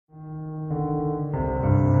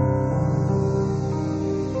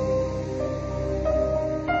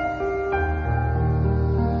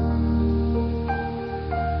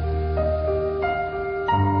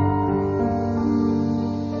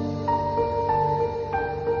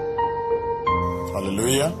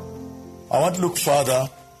Hallelujah. I want to look further.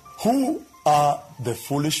 Who are the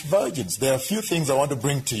foolish virgins? There are a few things I want to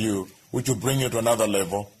bring to you, which will bring you to another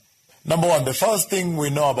level. Number one, the first thing we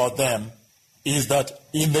know about them is that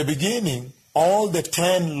in the beginning, all the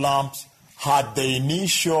 10 lamps had the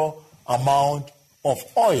initial amount of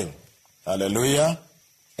oil. Hallelujah.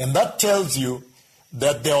 And that tells you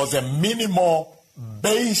that there was a minimal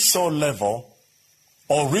basal level,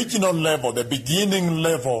 original level, the beginning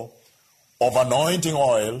level of anointing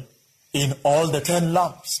oil in all the 10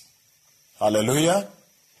 lamps. Hallelujah.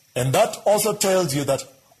 And that also tells you that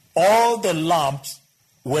all the lamps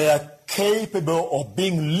were capable of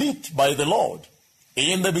being lit by the Lord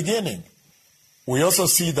in the beginning. We also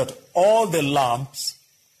see that all the lamps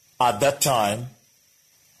at that time,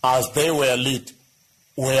 as they were lit,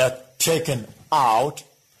 were taken out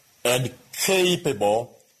and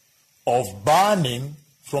capable of burning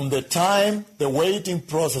from the time the waiting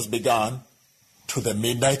process began to the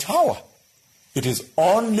midnight hour. It is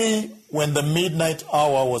only when the midnight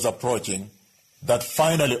hour was approaching that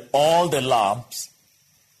finally all the lamps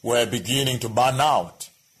were beginning to burn out,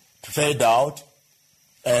 to fade out,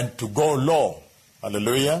 and to go low.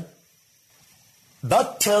 Hallelujah.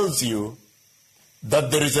 That tells you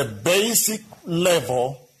that there is a basic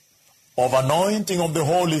level of anointing of the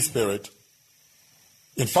Holy Spirit.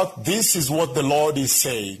 In fact, this is what the Lord is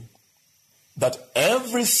saying, that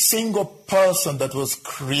every single person that was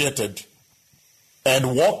created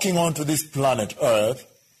and walking onto this planet Earth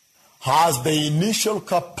has the initial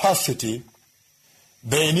capacity,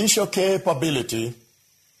 the initial capability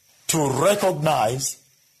to recognize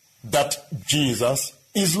that Jesus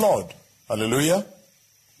is Lord. Hallelujah.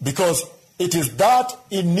 Because it is that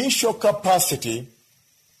initial capacity,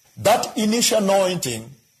 that initial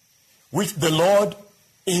anointing, which the Lord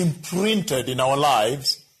imprinted in our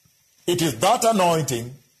lives. It is that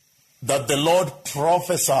anointing that the Lord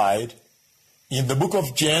prophesied in the book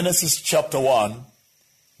of Genesis chapter 1,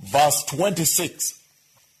 verse 26,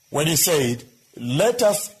 when he said, "Let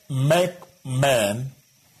us make man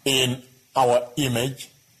in our image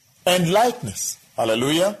and likeness."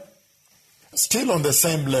 Hallelujah. Still on the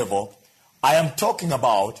same level, I am talking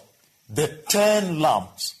about the 10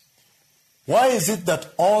 lamps. Why is it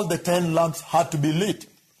that all the 10 lamps had to be lit?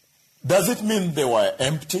 Does it mean they were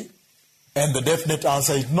empty? And the definite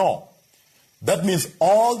answer is no. That means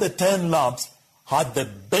all the 10 lamps had the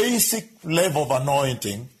basic level of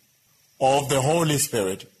anointing of the Holy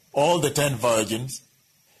Spirit, all the 10 virgins,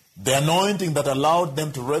 the anointing that allowed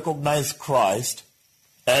them to recognize Christ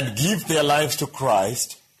and give their lives to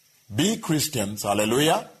Christ, be Christians,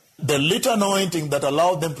 hallelujah. The lit anointing that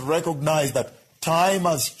allowed them to recognize that time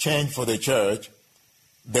has changed for the church,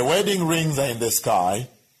 the wedding rings are in the sky,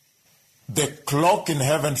 the clock in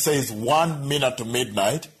heaven says 1 minute to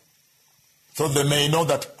midnight, so they may know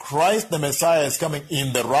that Christ the Messiah is coming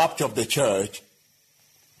in the rapture of the church,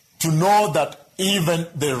 to know that even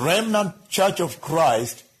the remnant church of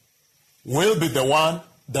Christ will be the one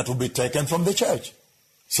that will be taken from the church,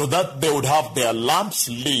 so that they would have their lamps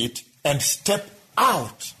lit and step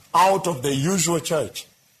out of the usual church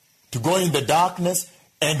to go in the darkness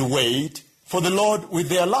and wait for the Lord with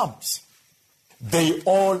their lamps. They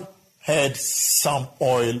all had some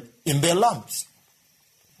oil in their lamps,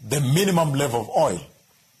 the minimum level of oil.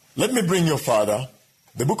 Let me bring you further.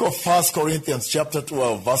 The book of 1 Corinthians chapter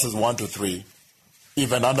 12, verses 1 to 3,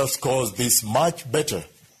 even underscores this much better.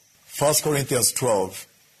 1 Corinthians 12,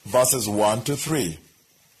 verses 1 to 3.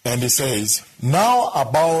 And it says, "Now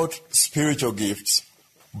about spiritual gifts,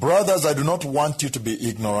 brothers, I do not want you to be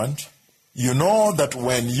ignorant. You know that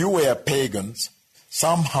when you were pagans,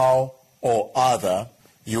 somehow or other,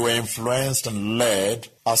 you were influenced and led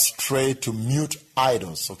astray to mute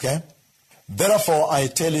idols," okay? "Therefore, I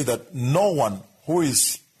tell you that no one who is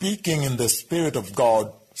speaking in the Spirit of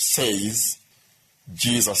God says,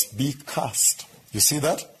 'Jesus be cursed.'" You see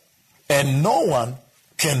that? "And no one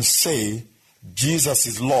can say, 'Jesus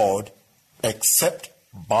is Lord,' except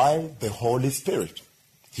by the Holy Spirit."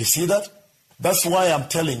 You see that? That's why I'm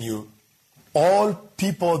telling you, all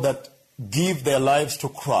people that give their lives to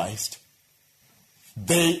Christ,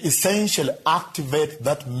 they essentially activate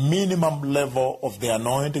that minimum level of the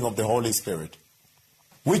anointing of the Holy Spirit,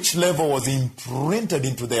 which level was imprinted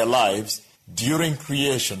into their lives during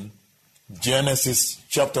creation, Genesis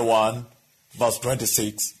chapter 1, verse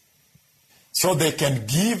 26, so they can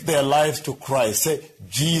give their lives to Christ, say,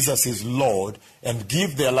 "Jesus is Lord," and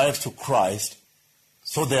give their lives to Christ,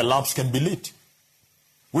 so their lamps can be lit.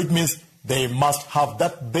 Which means they must have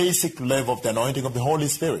that basic level of the anointing of the Holy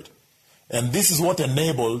Spirit. And this is what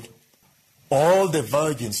enabled all the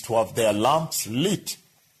virgins to have their lamps lit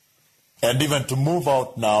and even to move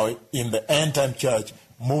out now in the end time church,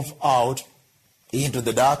 move out into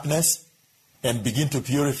the darkness and begin to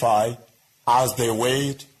purify as they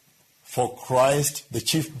wait for Christ, the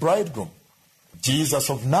chief bridegroom, Jesus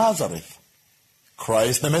of Nazareth,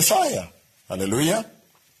 Christ the Messiah. Hallelujah.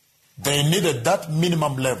 They needed that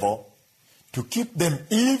minimum level to keep them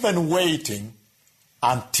even waiting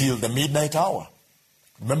until the midnight hour.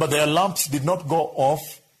 Remember, their lamps did not go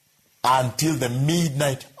off until the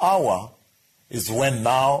midnight hour is when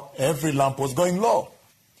now every lamp was going low.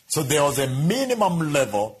 So there was a minimum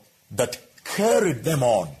level that carried them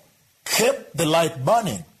on, kept the light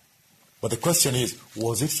burning. But the question is,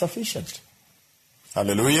 was it sufficient?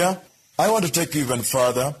 Hallelujah. I want to take you even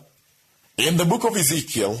further. In the book of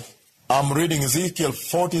Ezekiel, I'm reading Ezekiel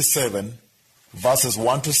 47, verses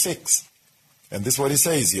 1 to 6. And this is what he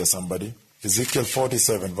says here, somebody. Ezekiel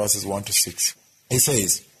 47, verses 1 to 6. He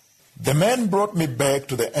says, "The man brought me back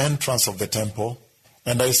to the entrance of the temple,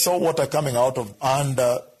 and I saw water coming out of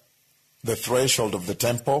under the threshold of the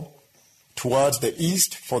temple towards the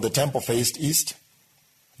east, for the temple faced east.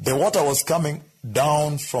 The water was coming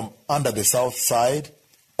down from under the south side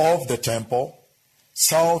of the temple,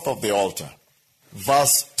 south of the altar."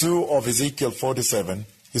 Verse 2 of Ezekiel 47,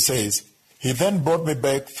 he says, "He then brought me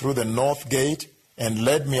back through the north gate and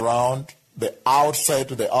led me around the outside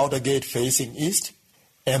to the outer gate facing east,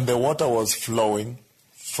 and the water was flowing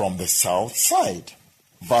from the south side."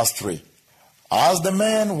 Verse 3, "As the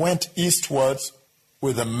man went eastwards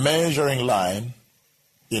with a measuring line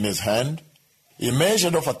in his hand, he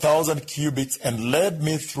measured off 1,000 cubits and led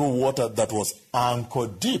me through water that was ankle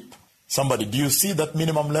deep." Somebody, do you see that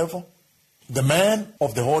minimum level? The man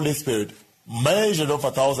of the Holy Spirit measured off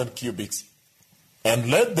 1,000 cubits and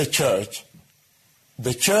led the church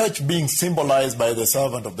being symbolized by the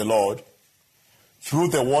servant of the Lord, through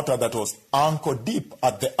the water that was ankle deep,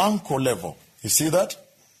 at the ankle level. You see that?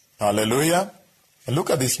 Hallelujah. And look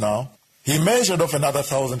at this now. "He measured off another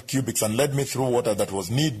 1,000 cubits and led me through water that was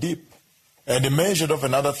knee deep. And he measured off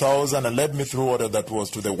another 1,000 and led me through water that was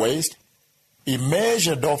to the waist. He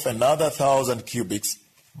measured off another 1,000 cubits,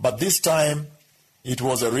 but this time it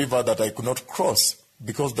was a river that I could not cross,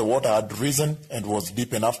 because the water had risen and was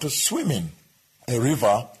deep enough to swim in. A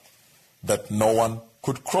river that no one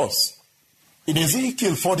could cross." In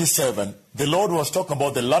Ezekiel 47, the Lord was talking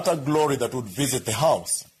about the latter glory that would visit the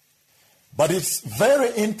house. But it's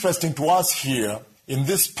very interesting to us here in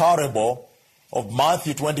this parable of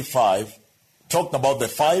Matthew 25, talking about the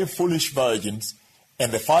 5 foolish virgins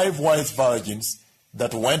and the 5 wise virgins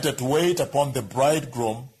that went to wait upon the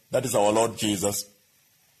bridegroom, that is our Lord Jesus,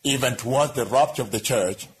 even towards the rapture of the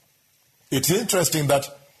church. It's interesting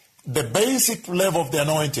that the basic level of the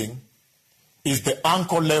anointing is the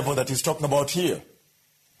ankle level that he's talking about here.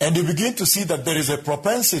 And you begin to see that there is a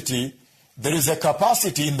propensity, there is a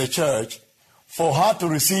capacity in the church for her to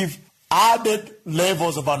receive added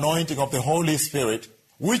levels of anointing of the Holy Spirit,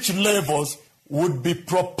 which levels would be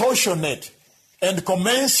proportionate and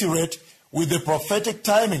commensurate with the prophetic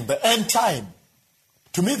timing, the end time.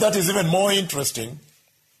 To me, that is even more interesting,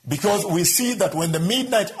 because we see that when the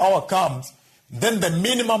midnight hour comes, then the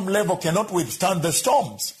minimum level cannot withstand the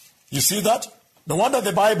storms. You see that? No wonder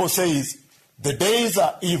the Bible says, "The days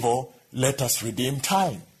are evil, let us redeem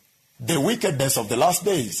time." The wickedness of the last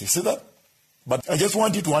days. You see that? But I just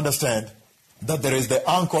want you to understand that there is the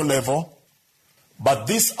ankle level, but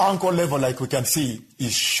this ankle level, like we can see,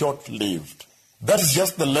 is short-lived. That is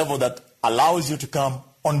just the level that allows you to come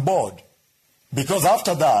on board. Because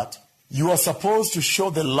after that, you are supposed to show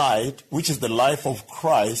the light, which is the life of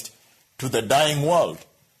Christ, to the dying world.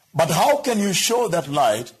 But how can you show that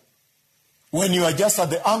light when you are just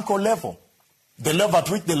at the ankle level, the level at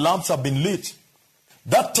which the lamps have been lit?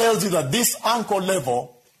 That tells you that this ankle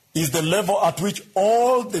level is the level at which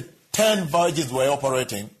all the 10 virgins were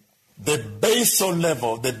operating, the basal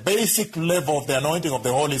level, the basic level of the anointing of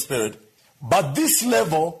the Holy Spirit. But this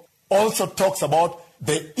level also talks about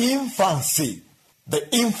the infancy,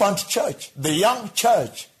 the infant church, the young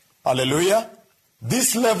church. Hallelujah.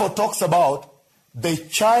 This level talks about the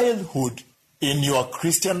childhood in your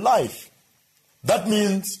Christian life. That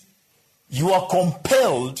means you are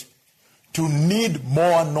compelled to need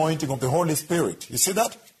more anointing of the Holy Spirit. You see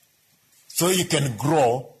that? So you can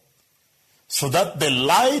grow, so that the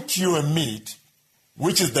light you emit,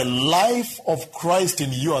 which is the life of Christ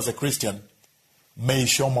in you as a Christian, may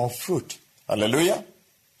show more fruit. Hallelujah.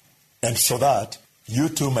 And so that you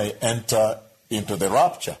too may enter into the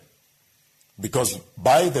rapture. Because,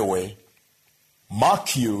 by the way,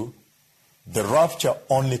 mark you, the rapture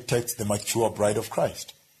only takes the mature bride of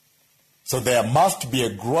Christ. So there must be a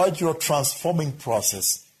gradual transforming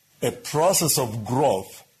process a process of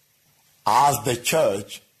growth as the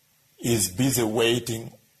church is busy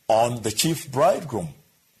waiting on the chief bridegroom.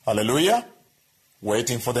 Hallelujah.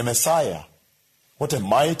 Waiting for the Messiah. What a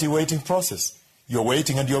mighty waiting process. You're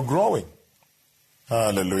waiting and you're growing.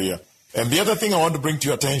 Hallelujah. And the other thing I want to bring to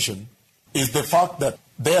your attention is the fact that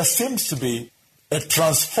there seems to be a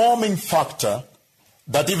transforming factor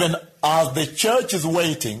that even as the church is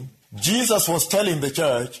waiting, Jesus was telling the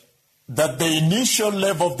church that the initial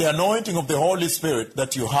level of the anointing of the Holy Spirit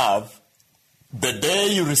that you have, the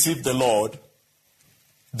day you receive the Lord,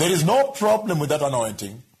 there is no problem with that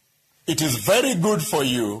anointing. It is very good for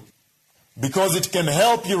you because it can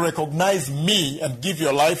help you recognize me and give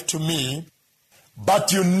your life to me,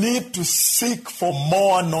 but you need to seek for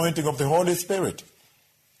more anointing of the Holy Spirit.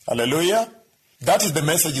 Hallelujah. That is the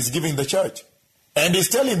message he's giving the church. And he's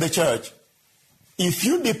telling the church, if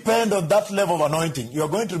you depend on that level of anointing, you are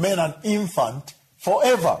going to remain an infant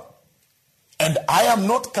forever. And I am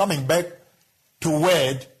not coming back to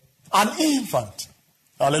wed an infant.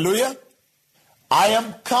 Hallelujah. I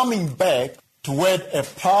am coming back to wed a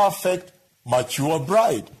perfect, mature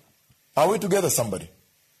bride. Are we together, somebody?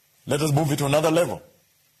 Let us move it to another level.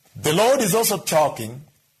 The Lord is also talking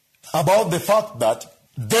about the fact that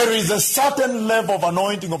there is a certain level of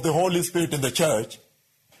anointing of the Holy Spirit in the church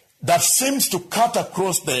that seems to cut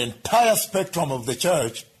across the entire spectrum of the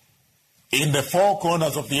church in the four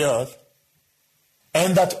corners of the earth,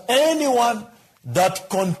 and that anyone that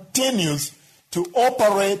continues to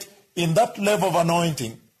operate in that level of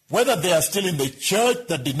anointing, whether they are still in the church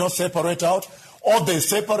that did not separate out, or they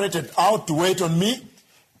separated out to wait on me,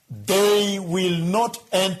 they will not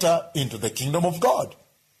enter into the kingdom of God.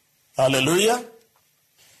 Hallelujah.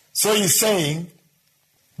 So he's saying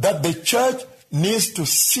that the church needs to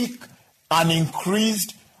seek an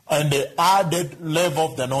increased and an added level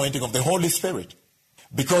of the anointing of the Holy Spirit.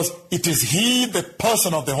 Because it is he, the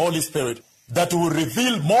person of the Holy Spirit, that will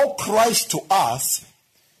reveal more Christ to us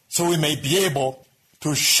so we may be able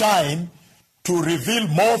to shine, to reveal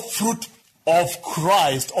more fruit of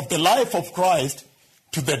Christ, of the life of Christ,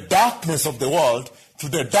 to the darkness of the world, to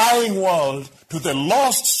the dying world, to the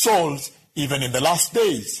lost souls, even in the last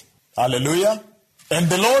days. Hallelujah. And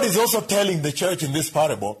the Lord is also telling the church in this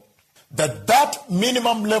parable that that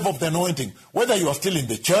minimum level of the anointing, whether you are still in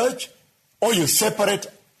the church or you separate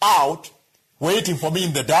out, waiting for me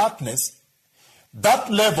in the darkness, that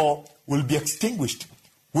level will be extinguished,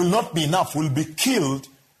 will not be enough, will be killed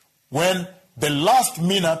when the last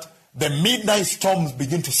minute, the midnight storms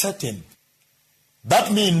begin to set in.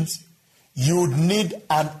 That means you would need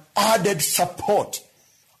an added support,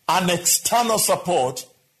 an external support,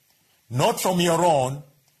 not from your own,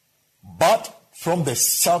 but from the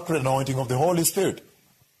sacred anointing of the Holy Spirit.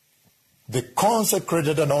 The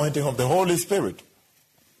consecrated anointing of the Holy Spirit.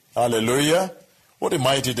 Hallelujah. What a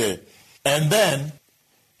mighty day. And then,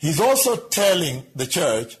 he's also telling the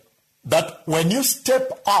church that when you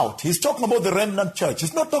step out, he's talking about the remnant church.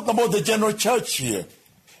 He's not talking about the general church here.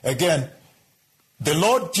 Again, the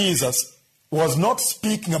Lord Jesus was not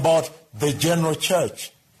speaking about the general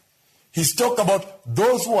church. He's talking about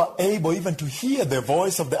those who are able even to hear the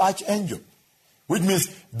voice of the archangel, which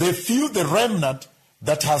means the few, the remnant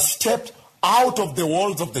that has stepped out of the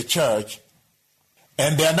walls of the church,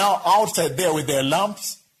 and they are now outside there with their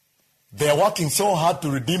lamps. They are working so hard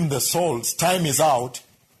to redeem the souls. Time is out.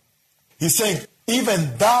 He's saying,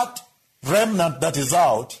 even that remnant that is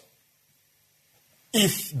out,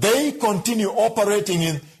 if they continue operating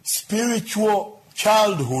in spiritual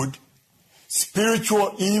childhood,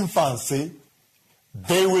 spiritual infancy,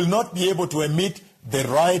 they will not be able to emit the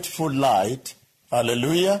rightful light.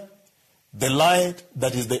 Hallelujah. The light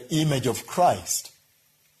that is the image of Christ.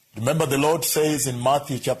 Remember, the Lord says in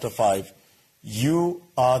Matthew chapter 5, you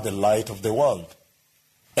are the light of the world.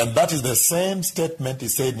 And that is the same statement he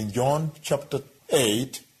said in John chapter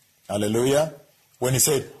 8, hallelujah, when he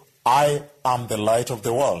said, I am the light of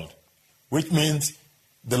the world. Which means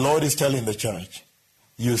the Lord is telling the church,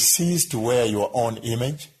 you cease to wear your own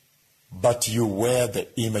image, but you wear the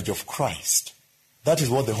image of Christ. That is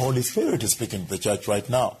what the Holy Spirit is speaking to the church right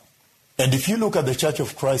now. And if you look at the church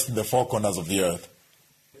of Christ in the four corners of the earth,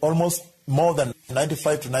 almost more than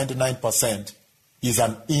 95 to 99% is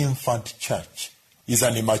an infant church, is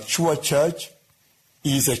an immature church,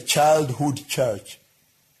 is a childhood church.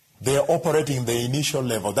 They are operating in the initial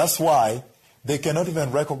level. That's why they cannot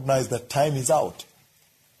even recognize that time is out.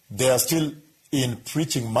 They are still in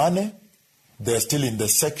preaching money. They are still in the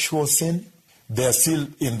sexual sin. They are still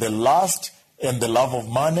in the lust and the love of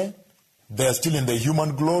money. They are still in the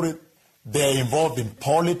human glory. They are involved in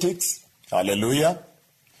politics. Hallelujah.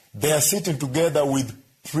 They are sitting together with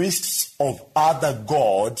priests of other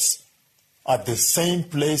gods at the same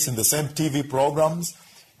place, in the same TV programs,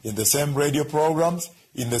 in the same radio programs,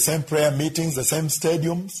 in the same prayer meetings, the same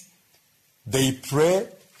stadiums. They pray,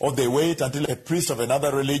 or they wait until a priest of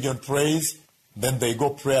another religion prays, then they go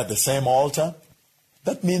pray at the same altar.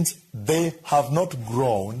 That means they have not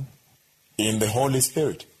grown in the Holy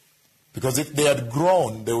Spirit. Because if they had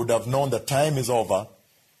grown, they would have known that time is over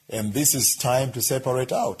and this is time to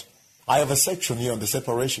separate out. I have a section here on the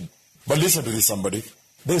separation. But listen to this, somebody.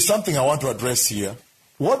 There's something I want to address here.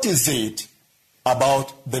 What is it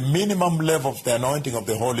about the minimum level of the anointing of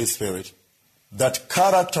the Holy Spirit that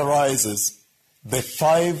characterizes the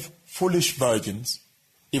 5 foolish virgins,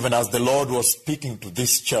 even as the Lord was speaking to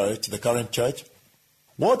this church, the current church?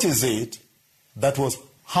 What is it that was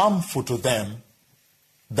harmful to them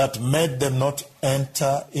that made them not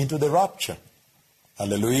enter into the rapture?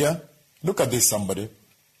 Hallelujah. Look at this, somebody.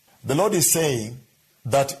 The Lord is saying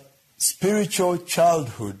that spiritual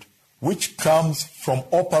childhood, which comes from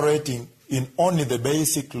operating in only the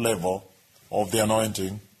basic level of the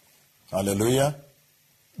anointing, hallelujah,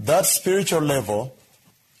 that spiritual level,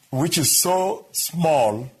 which is so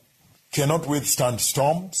small, cannot withstand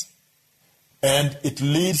storms, and it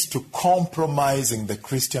leads to compromising the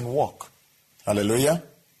Christian walk. Hallelujah.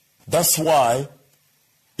 That's why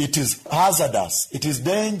it is hazardous, it is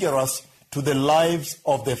dangerous to the lives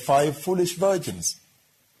of the 5 foolish virgins,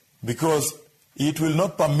 because it will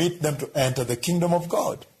not permit them to enter the kingdom of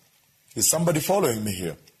God. Is somebody following me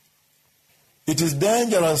here? It is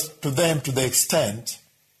dangerous to them to the extent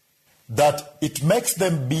that it makes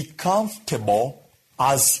them be comfortable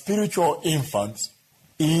as spiritual infants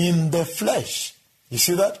in the flesh. You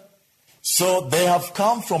see that? So they have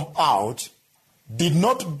come from out, did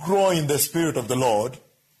not grow in the Spirit of the Lord,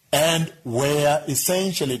 and were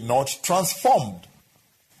essentially not transformed.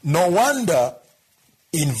 No wonder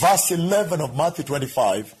in verse 11 of Matthew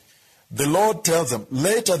 25, the Lord tells them,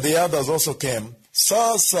 later the others also came.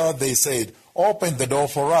 Sir, sir, they said, open the door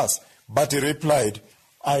for us. But he replied,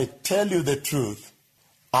 I tell you the truth,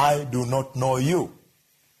 I do not know you.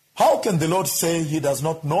 How can the Lord say he does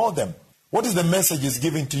not know them? What is the message he's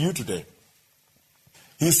giving to you today?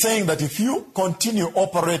 He's saying that if you continue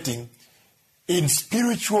operating in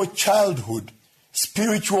spiritual childhood,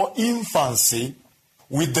 spiritual infancy,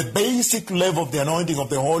 with the basic level of the anointing of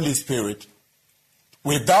the Holy Spirit,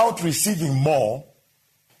 without receiving more,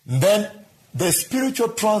 then the spiritual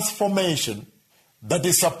transformation that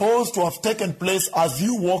is supposed to have taken place as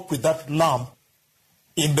you walk with that lamp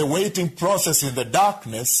in the waiting process in the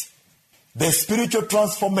darkness, the spiritual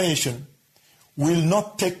transformation will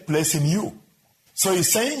not take place in you. So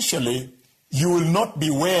essentially, you will not be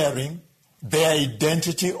wearing the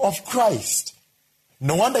identity of Christ.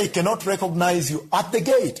 No wonder he cannot recognize you at the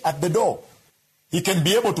gate, at the door. He can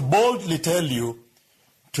be able to boldly tell you,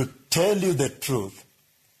 to tell you the truth,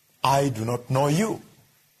 I do not know you.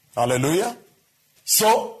 Hallelujah.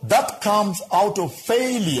 So that comes out of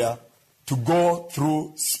failure to go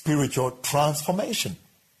through spiritual transformation.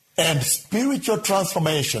 And spiritual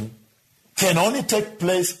transformation can only take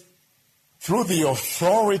place through the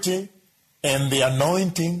authority and the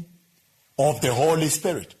anointing of the Holy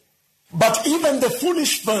Spirit. But even the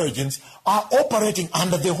foolish virgins are operating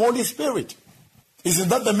under the Holy Spirit. Isn't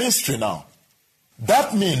that the mystery now?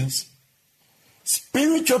 That means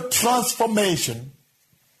spiritual transformation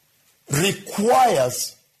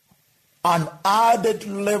requires an added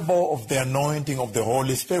level of the anointing of the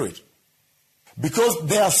Holy Spirit. Because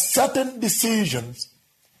there are certain decisions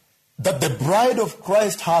that the bride of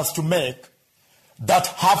Christ has to make that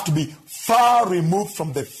have to be far removed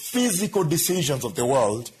from the physical decisions of the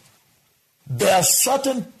world. There are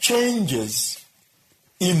certain changes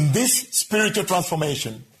in this spiritual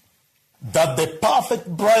transformation that the perfect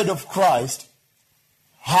bride of Christ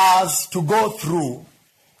has to go through,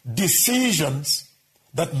 decisions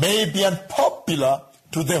that may be unpopular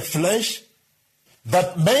to the flesh,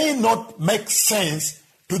 that may not make sense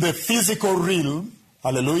to the physical realm,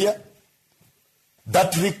 hallelujah,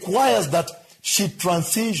 that requires that she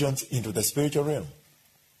transitions into the spiritual realm.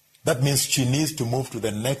 That means she needs to move to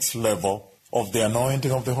the next level of the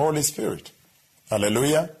anointing of the Holy Spirit.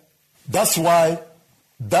 Hallelujah. That's why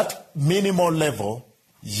that minimal level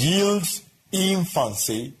yields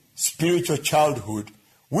infancy, spiritual childhood,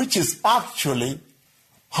 which is actually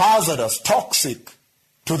hazardous, toxic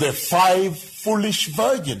to the 5 foolish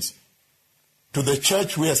virgins, to the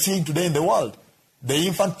church we are seeing today in the world. The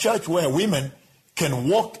infant church where women can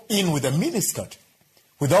walk in with a miniskirt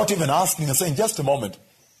without even asking and saying, just a moment,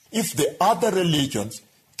 if the other religions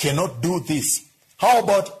cannot do this, how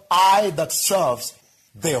about I that serves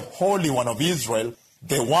the Holy One of Israel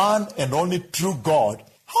the one and only true God,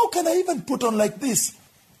 how can I even put on like this?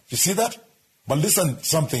 You see that? But listen to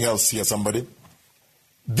something else here, somebody.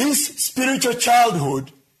 This spiritual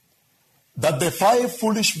childhood that the 5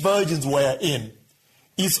 foolish virgins were in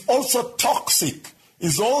is also toxic,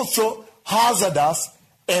 is also hazardous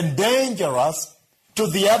and dangerous to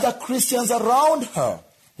the other Christians around her.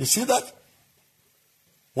 You see that?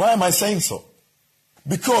 Why am I saying so?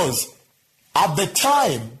 Because at the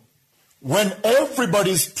time when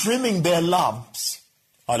everybody's trimming their lamps,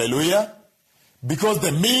 hallelujah, because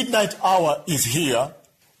the midnight hour is here,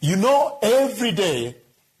 you know every day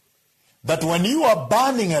that when you are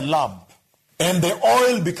burning a lamp and the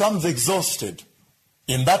oil becomes exhausted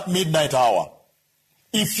in that midnight hour,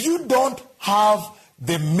 if you don't have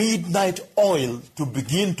the midnight oil to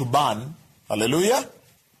begin to burn, hallelujah,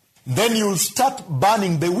 then you'll start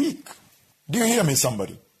burning the wick. Do you hear me,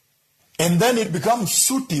 somebody? And then it becomes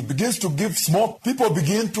sooty, begins to give smoke. People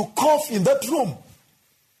begin to cough in that room.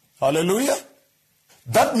 Hallelujah.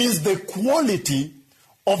 That means the quality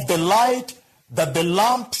of the light that the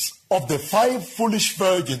lamps of the 5 foolish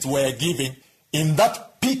virgins were giving in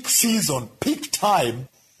that peak season, peak time,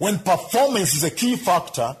 when performance is a key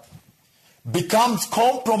factor, becomes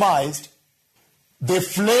compromised. The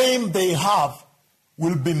flame they have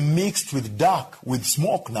will be mixed with dark, with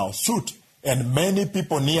smoke now, soot. And many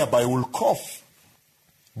people nearby will cough,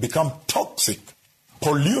 become toxic,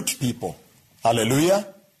 pollute people. Hallelujah.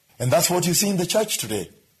 And that's what you see in the church today.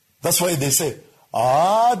 That's why they say,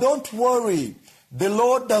 don't worry. The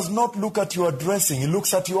Lord does not look at your dressing. He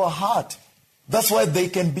looks at your heart. That's why they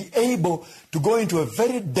can be able to go into a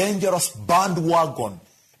very dangerous bandwagon,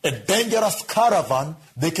 a dangerous caravan.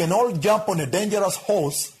 They can all jump on a dangerous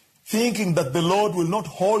horse, thinking that the Lord will not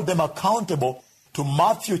hold them accountable to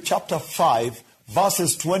Matthew chapter 5,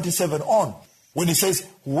 verses 27 on, when he says,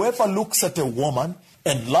 whoever looks at a woman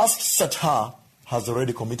and lusts at her has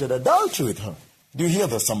already committed adultery with her. Do you hear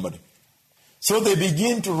that, somebody? So they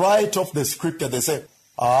begin to write off the scripture. They say,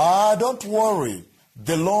 don't worry.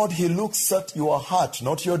 The Lord, he looks at your heart,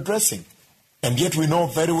 not your dressing. And yet we know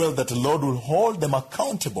very well that the Lord will hold them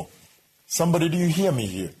accountable. Somebody, do you hear me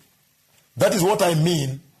here? That is what I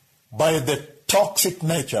mean by the toxic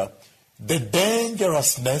nature, the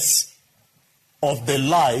dangerousness of the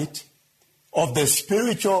light, of the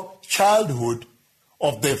spiritual childhood,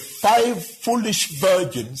 of the 5 foolish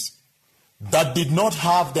virgins that did not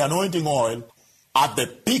have the anointing oil at the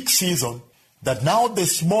peak season, that now the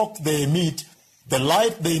smoke they emit, the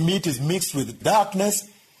light they emit is mixed with darkness,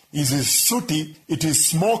 it is sooty, it is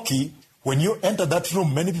smoky. When you enter that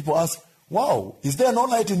room, many people ask, wow, is there no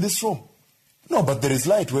light in this room? No, but there is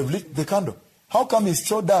light. We've lit the candle. How come it's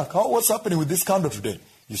so dark? What's happening with this candle today?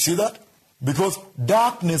 You see that? Because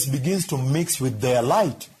darkness begins to mix with their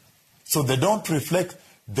light. So they don't reflect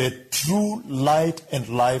the true light and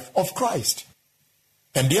life of Christ.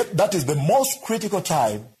 And yet that is the most critical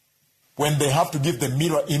time when they have to give the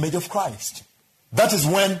mirror image of Christ. That is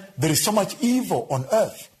when there is so much evil on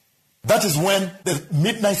earth. That is when the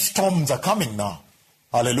midnight storms are coming now.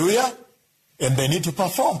 Hallelujah. And they need to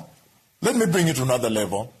perform. Let me bring it to another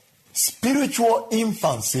level. Spiritual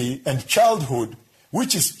infancy and childhood,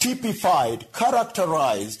 which is typified,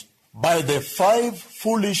 characterized by the 5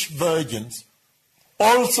 foolish virgins,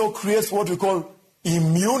 also creates what we call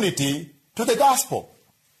immunity to the gospel.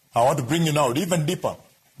 I want to bring you now even deeper.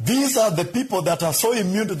 These are the people that are so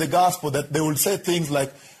immune to the gospel that they will say things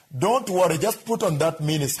like, don't worry, just put on that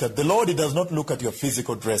miniskirt. The Lord, he does not look at your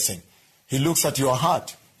physical dressing. He looks at your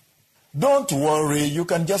heart. Don't worry, you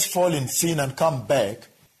can just fall in sin and come back.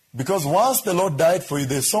 Because once the Lord died for you,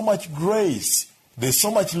 there's so much grace, there's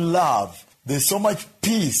so much love, there's so much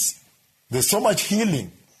peace, there's so much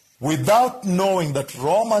healing. Without knowing that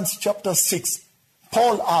Romans chapter 6,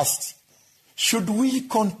 Paul asks, should we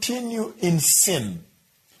continue in sin?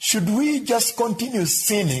 Should we just continue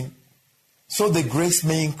sinning so the grace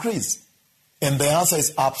may increase? And the answer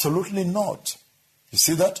is absolutely not. You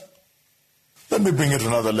see that? Let me bring it to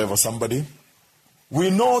another level, somebody. We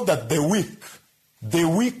know that the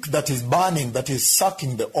wick that is burning, that is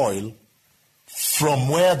sucking the oil from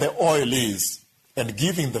where the oil is and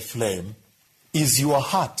giving the flame, is your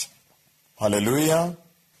heart. Hallelujah.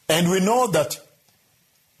 And we know that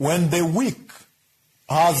when the wick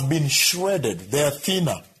has been shredded, they are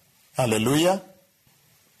thinner. Hallelujah.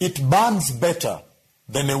 It burns better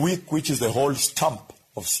than a wick which is the whole stump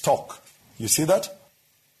of stock. You see that?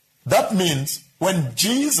 That means when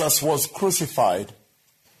Jesus was crucified,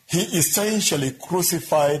 he essentially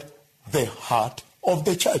crucified the heart of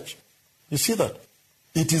the church. You see that?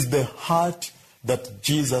 It is the heart that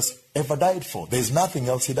Jesus ever died for. There's nothing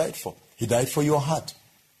else he died for. He died for your heart.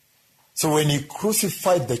 So when he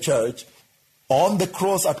crucified the church on the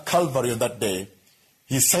cross at Calvary on that day,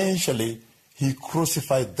 essentially he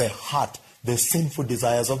crucified the heart, the sinful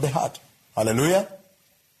desires of the heart. Hallelujah.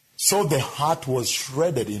 So the heart was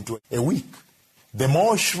shredded into a wick. The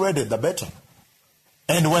more shredded, the better.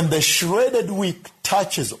 And when the shredded wick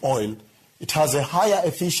touches oil, it has a higher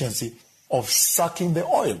efficiency of sucking the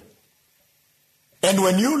oil. And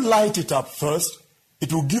when you light it up first,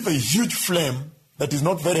 it will give a huge flame that is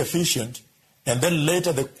not very efficient, and then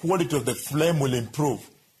later the quality of the flame will improve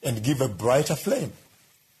and give a brighter flame.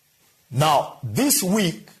 Now, this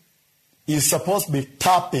wick is supposed to be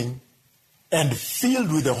tapping and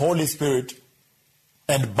filled with the Holy Spirit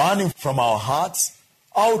and burning from our hearts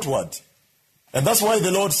outward. And that's why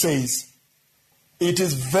the Lord says, it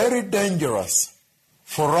is very dangerous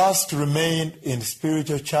for us to remain in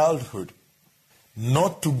spiritual childhood,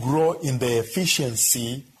 not to grow in the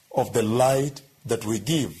efficiency of the light that we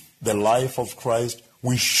give, the life of Christ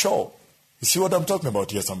we show. You see what I'm talking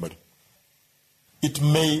about here, somebody? It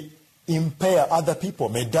may impair other people,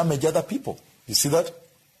 may damage other people. You see that?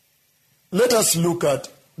 Let us look at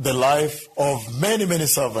the life of many, many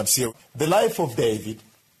servants here. The life of David.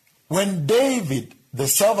 When David, the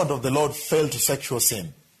servant of the Lord, fell to sexual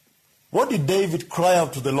sin, what did David cry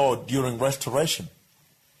out to the Lord during restoration?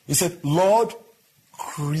 He said, Lord,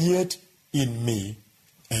 create in me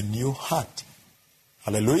a new heart.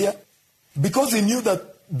 Hallelujah. Because he knew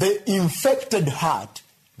that the infected heart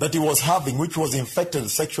that he was having, which was infected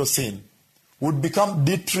with sexual sin, would become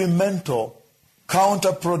detrimental,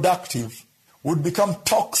 counterproductive, would become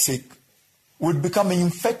toxic, would become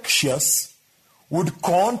infectious, would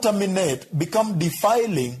contaminate, become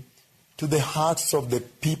defiling to the hearts of the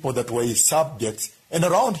people that were his subjects and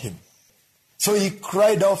around him. So he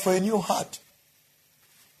cried out for a new heart.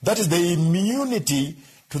 That is the immunity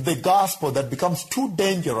to the gospel that becomes too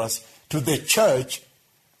dangerous to the church,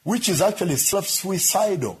 which is actually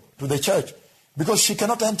self-suicidal to the church, because she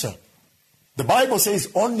cannot enter. The Bible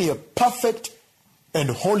says only a perfect and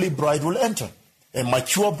holy bride will enter, a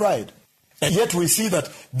mature bride. And yet we see that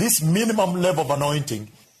this minimum level of anointing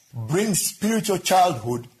brings spiritual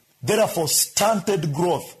childhood, therefore stunted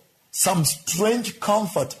growth. Some strange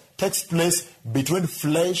comfort takes place between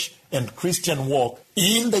flesh and Christian walk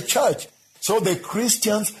in the church. So the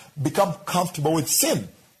Christians become comfortable with sin.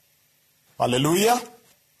 Hallelujah.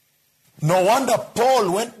 No wonder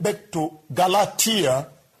Paul went back to Galatia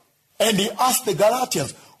and he asked the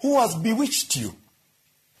Galatians, who has bewitched you?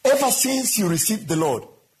 Ever since you received the Lord,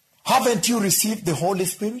 haven't you received the Holy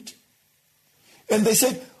Spirit? And they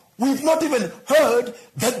said, we've not even heard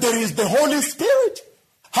that there is the Holy Spirit.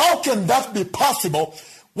 How can that be possible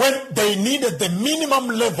when they needed the minimum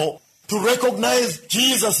level to recognize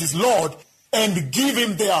Jesus is Lord and give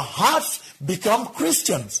him their hearts, become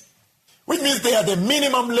Christians? Which means they are the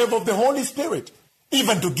minimum level of the Holy Spirit,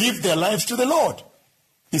 even to give their lives to the Lord.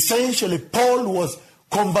 Essentially, Paul was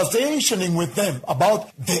conversationing with them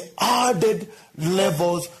about the added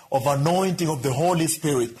levels of anointing of the Holy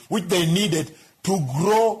Spirit, which they needed to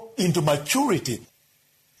grow into maturity,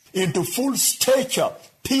 into full stature,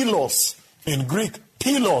 telos in Greek,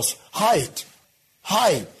 telos, height,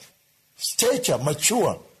 high, stature,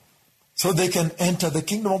 mature, so they can enter the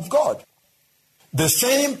kingdom of God. The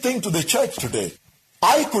same thing to the church today.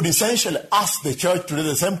 I could essentially ask the church today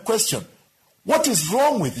the same question. What is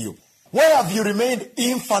wrong with you? Why have you remained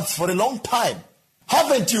infants for a long time?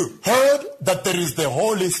 Haven't you heard that there is the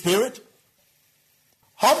Holy Spirit?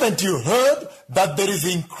 Haven't you heard that there is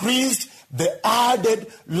increased, the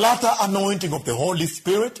added latter anointing of the Holy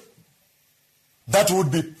Spirit that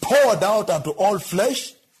would be poured out unto all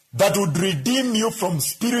flesh, that would redeem you from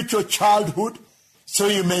spiritual childhood, so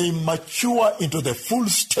you may mature into the full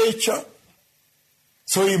stature,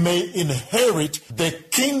 so you may inherit the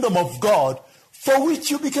kingdom of God for which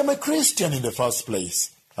you became a Christian in the first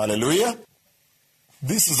place. Hallelujah.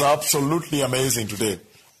 This is absolutely amazing today.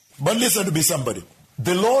 But listen to me, somebody.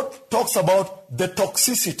 The Lord talks about the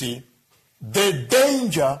toxicity, the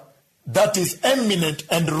danger that is eminent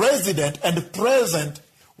and resident and present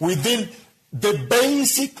within the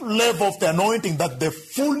basic level of the anointing that the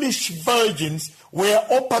foolish virgins were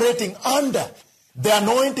operating under. The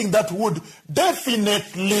anointing that would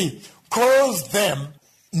definitely cause them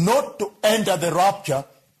not to enter the rapture,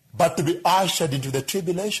 but to be ushered into the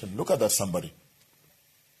tribulation. Look at that, somebody.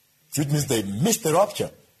 Which means they missed the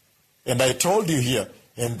rapture. And I told you here,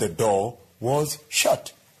 and the door was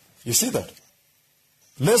shut. You see that?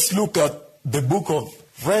 Let's look at the book of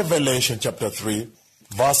Revelation chapter 3,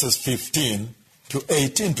 verses 15 to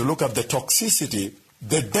 18, to look at the toxicity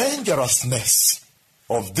the dangerousness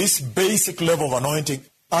of this basic level of anointing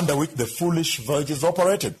under which the foolish virgins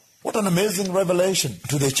operated. What an amazing revelation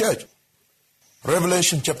to the church.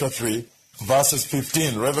 Revelation chapter 3, verses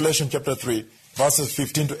 15. Revelation chapter 3, verses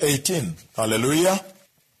 15 to 18. Hallelujah.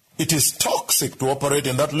 It is toxic to operate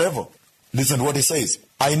in that level. Listen to what he says.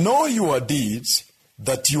 I know your deeds,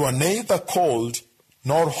 that you are neither cold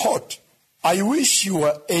nor hot. I wish you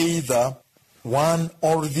were either one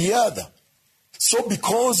or the other. So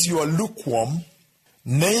because you are lukewarm,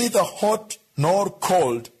 neither hot nor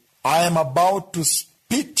cold, I am about to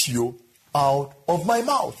spit you out of my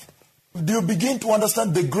mouth. Do you begin to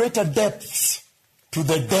understand the greater depths to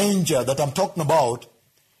the danger that I'm talking about,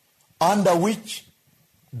 under which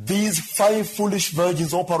these 5 foolish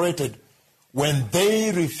virgins operated when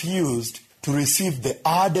they refused to receive the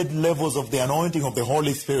added levels of the anointing of the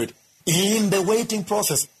Holy Spirit in the waiting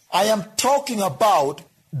process? I am talking about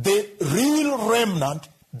the real remnant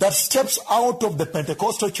that steps out of the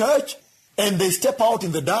Pentecostal church, and they step out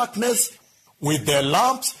in the darkness with their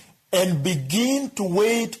lamps and begin to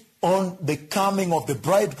wait on the coming of the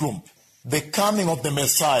bridegroom, the coming of the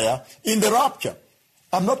Messiah in the rapture.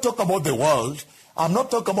 I'm not talking about the world. I'm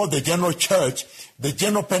not talking about the general church, the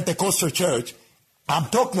general Pentecostal church. I'm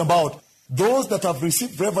talking about those that have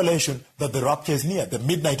received revelation that the rapture is near, the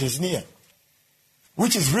midnight is near,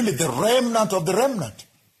 which is really the remnant of the remnant.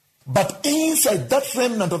 But inside that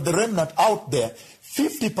remnant of the remnant out there,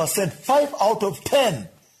 50%, 5 out of 10,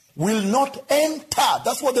 will not enter.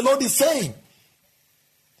 That's what the Lord is saying.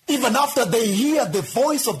 Even after they hear the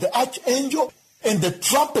voice of the archangel and the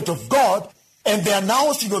trumpet of God and the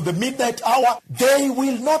announcing of the midnight hour, they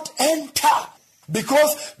will not enter,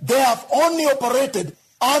 because they have only operated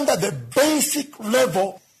under the basic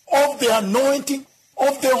level of the anointing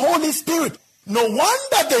of the Holy Spirit. No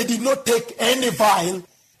wonder they did not take any vial,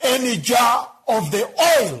 any jar of the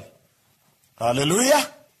oil. Hallelujah.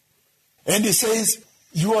 And he says,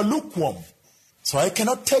 you are lukewarm, so I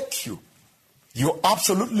cannot take you. You're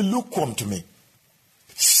absolutely lukewarm to me.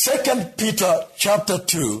 2 Peter chapter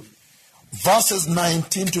 2, verses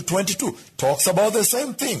 19 to 22 talks about the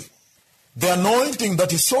same thing. The anointing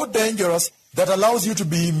that is so dangerous that allows you to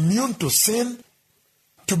be immune to sin,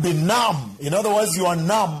 to be numb. In other words, you are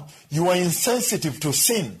numb. You are insensitive to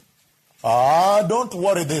sin. Don't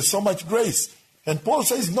worry, there's so much grace. And Paul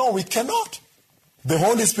says, no, we cannot. The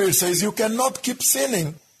Holy Spirit says you cannot keep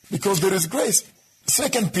sinning because there is grace.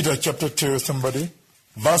 2 Peter chapter 2, somebody,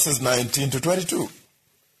 verses 19 to 22.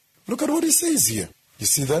 Look at what he says here. You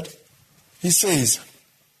see that? He says,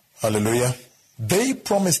 hallelujah, they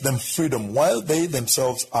promise them freedom while they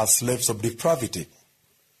themselves are slaves of depravity.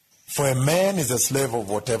 For a man is a slave of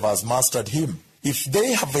whatever has mastered him. If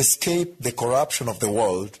they have escaped the corruption of the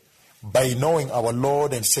world by knowing our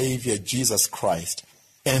Lord and Savior Jesus Christ,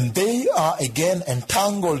 and they are again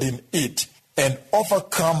entangled in it and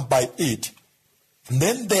overcome by it,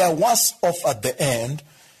 then they are worse off at the end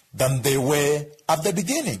than they were at the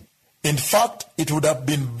beginning. In fact, it would have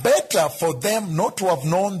been better for them not to have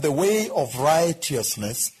known the way of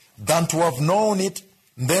righteousness than to have known it,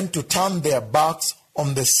 than to turn their backs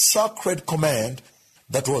on the sacred command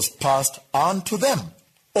that was passed unto them.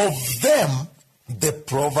 Of them, the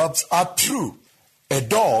proverbs are true. A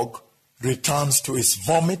dog returns to its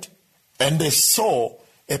vomit, and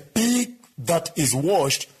a pig that is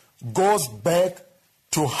washed goes back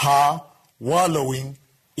to her wallowing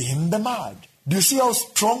in the mud. Do you see how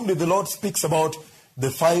strongly the Lord speaks about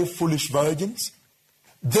the 5 foolish virgins?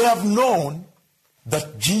 They have known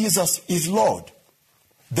that Jesus is Lord.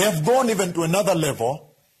 They have gone even to another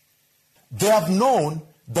level. They have known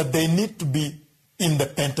that they need to be in the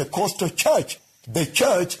Pentecostal church, the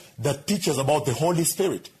church that teaches about the Holy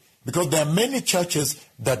Spirit. Because there are many churches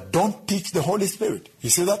that don't teach the Holy Spirit.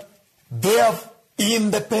 You see that? They have,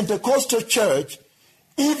 in the Pentecostal church,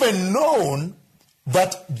 even known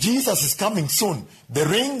that Jesus is coming soon. The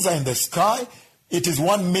rings are in the sky. It is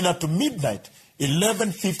 1 minute to midnight,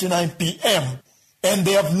 11:59 p.m. And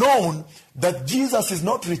they have known that Jesus is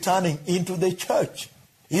not returning into the church.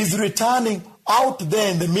 He's returning out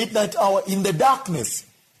there in the midnight hour in the darkness.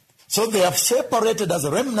 So they have separated as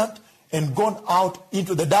a remnant and gone out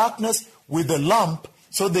into the darkness with a lamp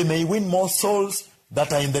so they may win more souls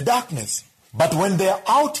that are in the darkness. But when they are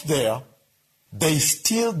out there, they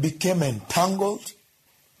still became entangled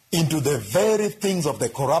into the very things of the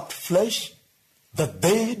corrupt flesh that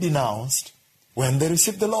they denounced when they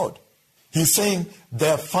received the Lord. He's saying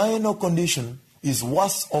their final condition is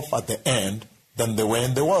worse off at the end than they were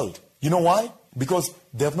in the world. You know why? Because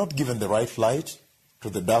they have not given the right light to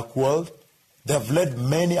the dark world. They have led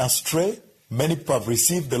many astray. Many people have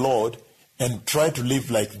received the Lord and try to live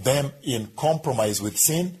like them in compromise with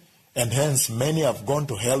sin, and hence many have gone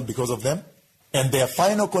to hell because of them. And their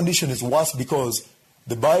final condition is worse because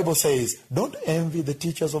the Bible says, don't envy the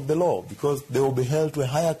teachers of the law, because they will be held to a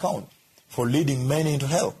high account for leading many into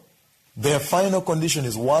hell. Their final condition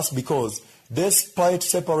is worse because despite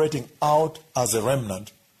separating out as a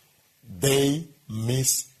remnant, they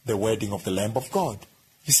miss the wedding of the Lamb of God.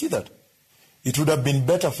 You see that? It would have been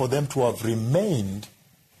better for them to have remained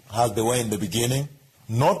as they were in the beginning,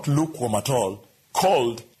 not lukewarm at all,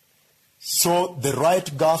 cold, so the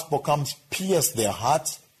right gospel comes, pierce their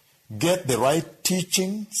hearts, get the right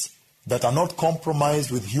teachings that are not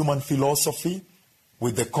compromised with human philosophy,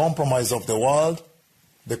 with the compromise of the world,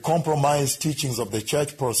 the compromised teachings of the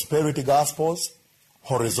church prosperity gospels,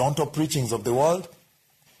 horizontal preachings of the world,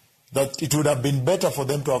 that it would have been better for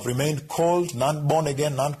them to have remained cold, non-born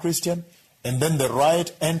again, non-Christian, and then the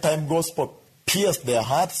right end-time gospel pierced their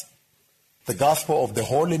hearts, the gospel of the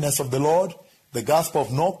holiness of the Lord, the gospel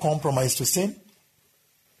of no compromise to sin,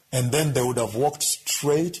 and then they would have walked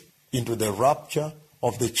straight into the rapture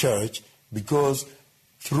of the church, because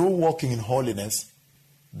through walking in holiness,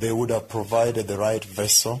 they would have provided the right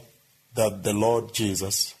vessel that the Lord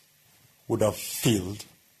Jesus would have filled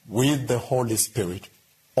with the Holy Spirit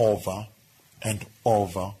over and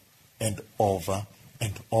over and over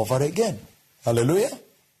and over again. Hallelujah.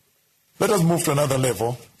 Let us move to another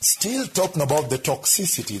level. Still talking about the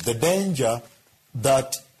toxicity, the danger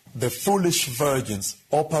that the foolish virgins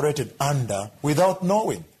operated under without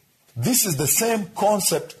knowing. This is the same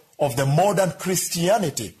concept of the modern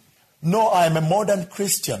Christianity. No, I am a modern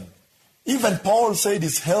Christian. Even Paul said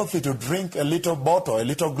it's healthy to drink a little bottle, a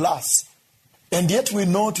little glass. And yet we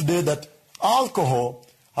know today that alcohol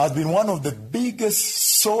has been one of the biggest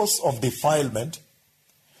source of defilement,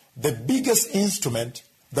 the biggest instrument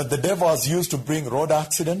that the devil has used to bring road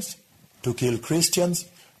accidents, to kill Christians,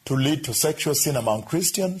 to lead to sexual sin among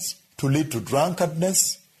Christians, to lead to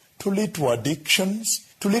drunkenness, to lead to addictions,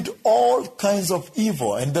 to lead to all kinds of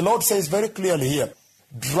evil. And the Lord says very clearly here,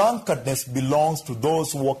 drunkenness belongs to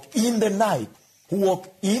those who walk in the night, who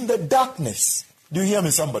walk in the darkness. Do you hear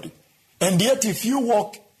me, somebody? And yet if you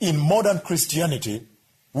walk in modern Christianity,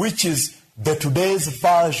 which is the today's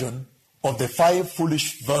version of the 5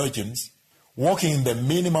 foolish virgins, walking in the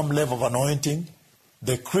minimum level of anointing,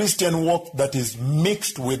 the Christian walk that is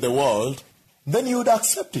mixed with the world, then you would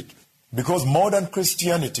accept it. Because modern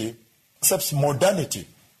Christianity accepts modernity.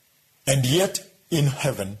 And yet in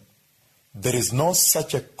heaven, there is no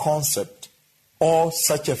such a concept or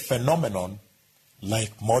such a phenomenon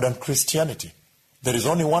like modern Christianity. There is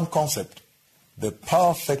only one concept, the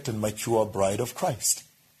perfect and mature bride of Christ.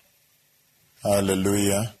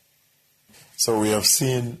 Hallelujah. So we have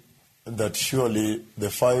seen that surely the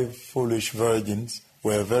 5 foolish virgins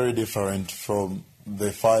were very different from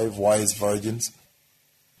the 5 wise virgins.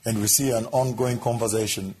 And we see an ongoing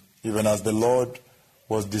conversation, even as the Lord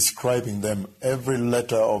was describing them. Every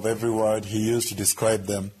letter of every word he used to describe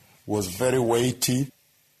them was very weighty,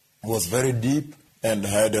 was very deep, and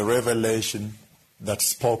had a revelation that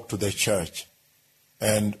spoke to the church.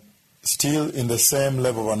 And still in the same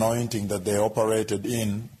level of anointing that they operated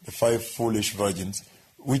in, the 5 foolish virgins,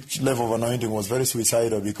 which level of anointing was very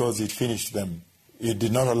suicidal because it finished them. It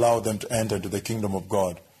did not allow them to enter into the kingdom of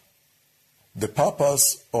God. The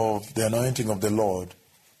purpose of the anointing of the Lord,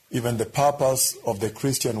 even the purpose of the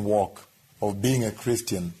Christian walk, of being a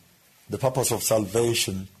Christian, the purpose of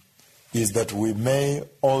salvation, is that we may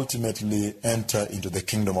ultimately enter into the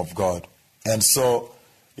kingdom of God. And so,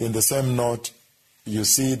 in the same note, you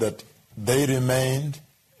see that they remained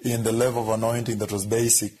in the level of anointing that was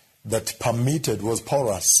basic, that permitted, was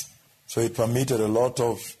porous. So it permitted a lot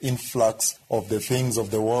of influx of the things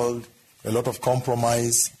of the world, a lot of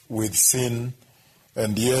compromise with sin.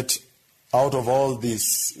 And yet, out of all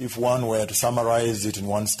this, if one were to summarize it in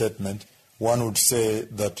one statement, one would say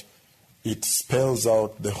that it spells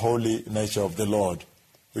out the holy nature of the Lord.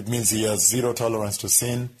 It means he has zero tolerance to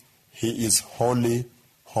sin. He is holy,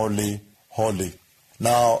 holy, holy.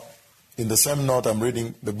 Now, in the same note, I'm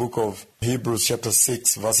reading the book of Hebrews chapter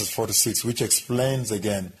 6, verses 4 to 6, which explains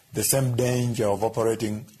again the same danger of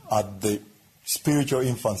operating at the spiritual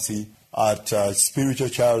infancy, at spiritual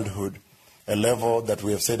childhood, a level that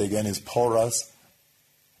we have said again is porous,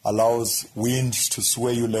 allows winds to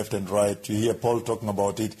sway you left and right. You hear Paul talking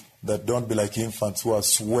about it, that don't be like infants who are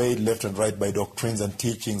swayed left and right by doctrines and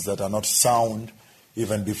teachings that are not sound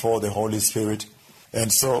even before the Holy Spirit.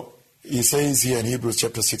 And so he says here in Hebrews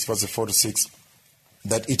chapter 6, verses 4 to 6,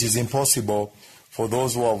 that it is impossible for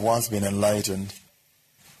those who have once been enlightened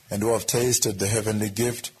and who have tasted the heavenly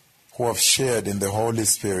gift, who have shared in the Holy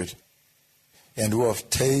Spirit, and who have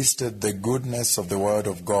tasted the goodness of the word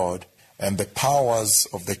of God and the powers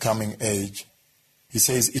of the coming age, he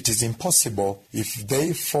says it is impossible if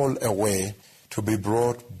they fall away to be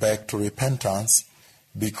brought back to repentance,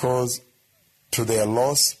 because to their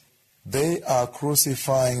loss they are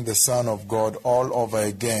crucifying the Son of God all over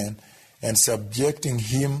again and subjecting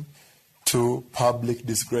him to public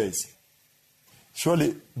disgrace.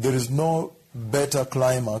 Surely there is no better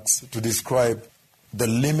climax to describe the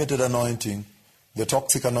limited anointing, the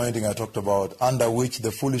toxic anointing I talked about, under which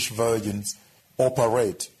the foolish virgins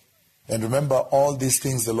operate. And remember, all these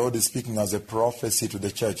things the Lord is speaking as a prophecy to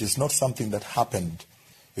the church. It's not something that happened.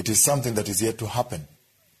 It is something that is yet to happen.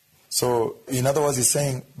 So, in other words, he's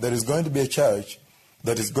saying there is going to be a church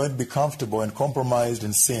that is going to be comfortable and compromised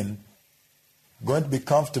in sin, going to be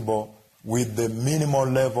comfortable with the minimal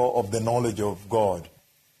level of the knowledge of God.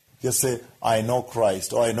 Just say, I know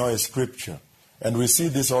Christ, or I know a scripture. And we see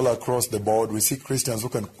this all across the board. We see Christians who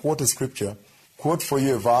can quote a scripture, quote for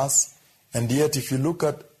you a verse, and yet if you look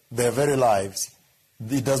at their very lives,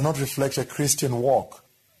 it does not reflect a Christian walk.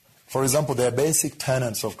 For example, there are basic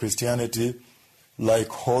tenets of Christianity, like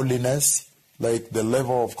holiness, like the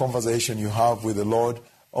level of conversation you have with the Lord.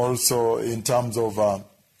 Also, in terms of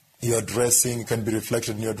your dressing, can be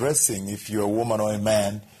reflected in your dressing, if you're a woman or a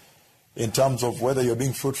man. In terms of whether you're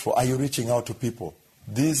being fruitful, are you reaching out to people?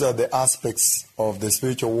 These are the aspects of the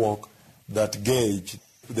spiritual walk that gauge.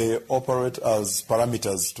 They operate as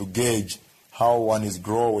parameters to gauge how one is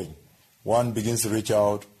growing. One begins to reach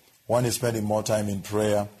out. One is spending more time in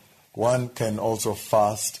prayer. One can also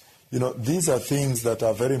fast. You know, these are things that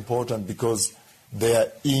are very important because they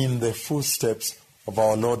are in the footsteps of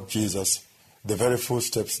our Lord Jesus, the very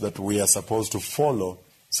footsteps that we are supposed to follow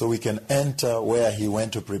so we can enter where he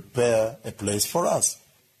went to prepare a place for us.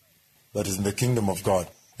 That is in the kingdom of God.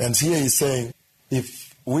 And here he's saying,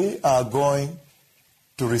 if we are going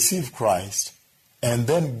to receive Christ and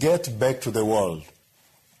then get back to the world,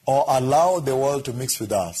 or allow the world to mix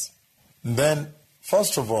with us, then,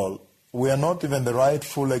 first of all, we are not even the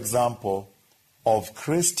rightful example of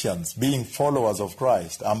Christians being followers of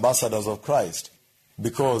Christ, ambassadors of Christ,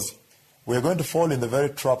 because we are going to fall in the very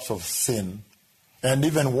traps of sin, and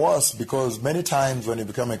even worse, because many times when you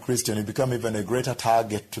become a Christian, you become even a greater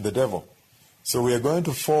target to the devil. So we are going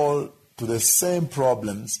to fall to the same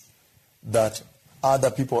problems that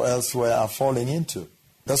other people elsewhere are falling into.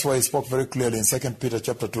 That's why he spoke very clearly in 2 Peter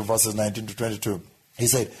chapter 2, verses 19 to 22. He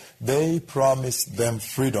said, they promised them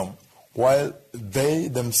freedom, while they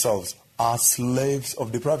themselves are slaves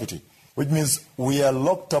of depravity. Which means we are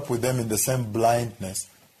locked up with them in the same blindness,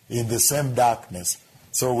 in the same darkness.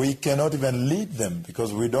 So we cannot even lead them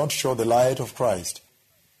because we don't show the light of Christ.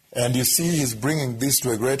 And you see he's bringing this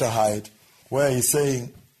to a greater height where he's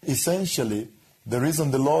saying, essentially, the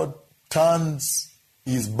reason the Lord turns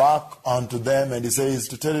his back onto them and he says,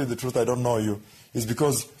 to tell you the truth, I don't know you, is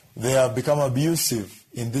because they have become abusive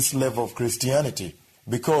in this level of Christianity.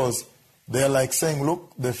 Because they are like saying,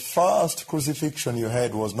 look, the first crucifixion you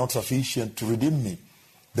had was not sufficient to redeem me.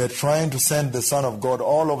 They're trying to send the Son of God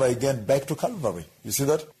all over again back to Calvary. You see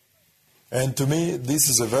that? And to me, this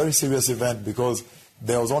is a very serious event because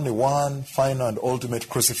there was only one final and ultimate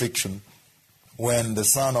crucifixion when the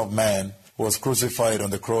Son of Man was crucified on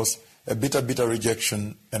the cross, a bitter, bitter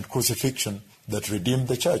rejection and crucifixion that redeemed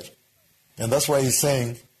the church. And that's why he's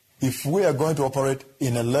saying, if we are going to operate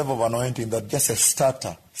in a level of anointing that just a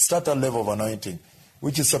starter level of anointing,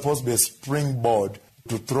 which is supposed to be a springboard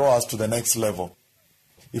to throw us to the next level,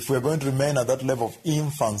 if we are going to remain at that level of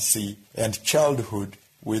infancy and childhood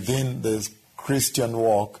within the Christian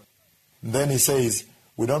walk, then he says,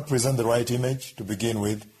 we don't present the right image to begin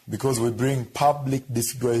with because we bring public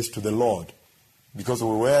disgrace to the Lord. Because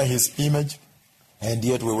we wear his image and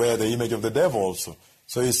yet we wear the image of the devil also.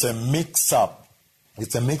 So it's a mix-up.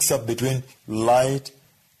 It's a mix-up between light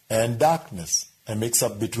and darkness. A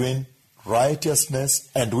mix-up between righteousness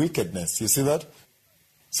and wickedness. You see that?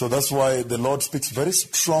 So that's why the Lord speaks very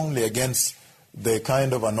strongly against the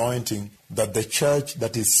kind of anointing that the church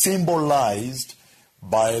that is symbolized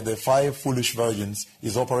by the 5 foolish virgins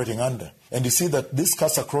is operating under. And you see that this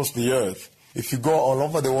cuts across the earth. If you go all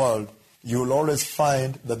over the world, you will always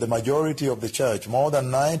find that the majority of the church, more than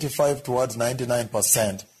 95 towards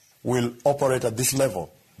 99%, will operate at this level.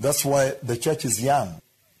 That's why the church is young.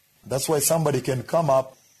 That's why somebody can come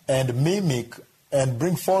up and mimic and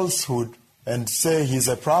bring falsehood and say he's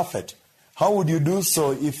a prophet. How would you do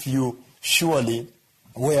so if you surely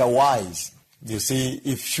were wise? You see,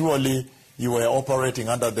 if surely you were operating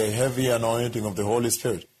under the heavy anointing of the Holy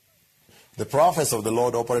Spirit. The prophets of the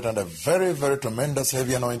Lord operate under very, very tremendous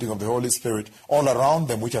heavy anointing of the Holy Spirit all around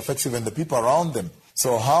them, which affects even the people around them.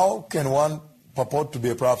 So how can one purport to be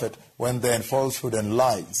a prophet when they're in falsehood and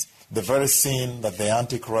lies? The very sin that the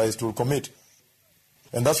Antichrist will commit.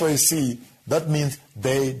 And that's why you see, that means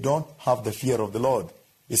they don't have the fear of the Lord.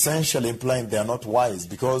 Essentially implying they are not wise,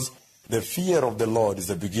 because the fear of the Lord is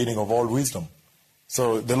the beginning of all wisdom.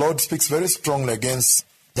 So the Lord speaks very strongly against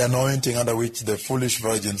the anointing under which the foolish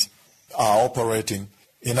virgins are operating.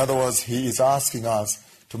 In other words, he is asking us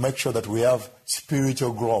to make sure that we have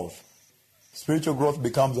spiritual growth. Spiritual growth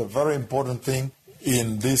becomes a very important thing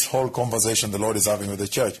in this whole conversation the Lord is having with the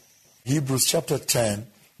church. Hebrews chapter 10,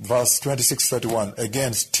 verse 26-31,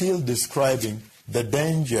 again, still describing the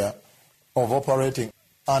danger of operating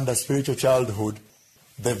under spiritual childhood,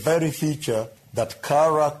 the very feature that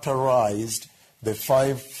characterized the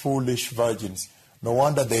 5 foolish virgins. No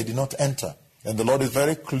wonder they did not enter. And the Lord is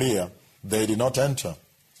very clear, they did not enter.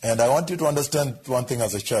 And I want you to understand one thing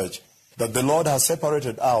as a church, that the Lord has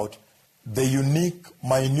separated out the unique,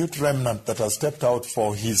 minute remnant that has stepped out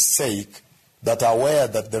for his sake, that are aware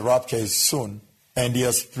that the rapture is soon, and he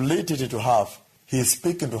has split it into half. He is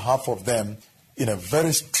speaking to half of them in a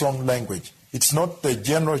very strong language. It's not the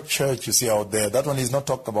general church you see out there. That one he's not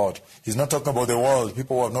talking about. He's not talking about the world,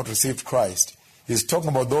 people who have not received Christ. He's talking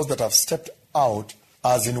about those that have stepped out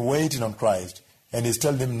as in waiting on Christ. And he's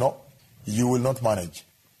telling them, no, you will not manage.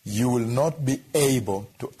 You will not be able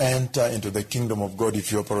to enter into the kingdom of God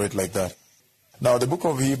if you operate like that. Now, the book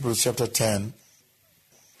of Hebrews chapter 10,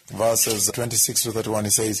 verses 26-31,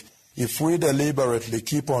 it says, if we deliberately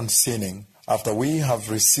keep on sinning after we have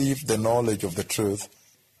received the knowledge of the truth,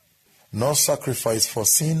 no sacrifice for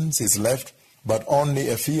sins is left, but only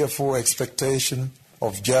a fearful expectation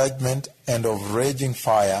of judgment and of raging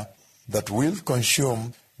fire that will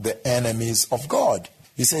consume the enemies of God.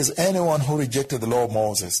 He says, anyone who rejected the law of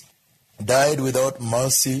Moses died without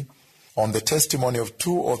mercy on the testimony of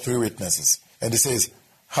 2 or 3 witnesses. And he says,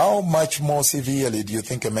 how much more severely do you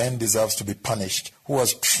think a man deserves to be punished, who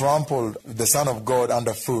has trampled the Son of God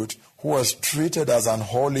underfoot, who has treated as an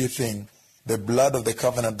unholy thing the blood of the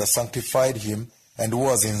covenant that sanctified him, and who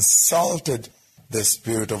has insulted the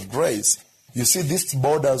Spirit of grace? You see, this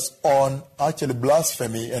borders on actually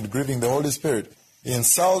blasphemy and grieving the Holy Spirit,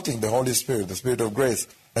 insulting the Holy Spirit, the Spirit of grace.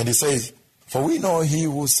 And he says, for we know he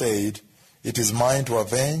who said, it is mine to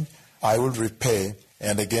avenge, I will repay,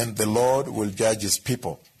 and again the Lord will judge his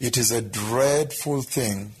people. It is a dreadful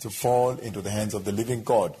thing to fall into the hands of the living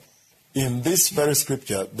God. In this very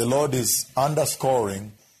scripture, the Lord is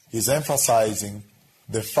underscoring, is emphasizing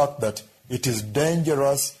the fact that it is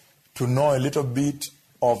dangerous to know a little bit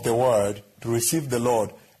of the word, to receive the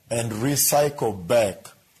Lord, and recycle back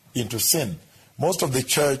into sin. Most of the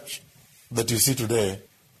church that you see today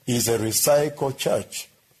is a recycle church.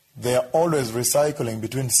 They are always recycling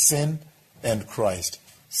between sin and Christ.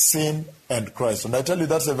 Sin and Christ. And I tell you,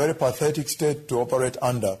 that's a very pathetic state to operate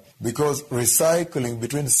under, because recycling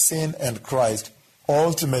between sin and Christ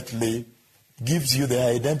ultimately gives you the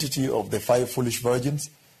identity of the 5 foolish virgins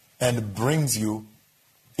and brings you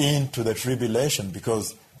into the tribulation,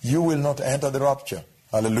 because you will not enter the rapture.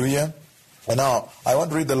 Hallelujah. And now, I want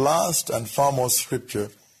to read the last and foremost scripture,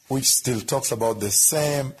 which still talks about the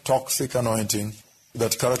same toxic anointing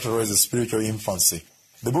that characterizes spiritual infancy.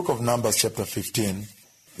 The book of Numbers chapter 15,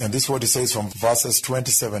 and this is what it says from verses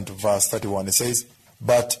 27 to verse 31. It says,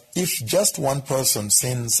 but if just one person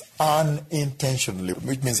sins unintentionally,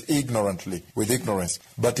 which means ignorantly, with ignorance,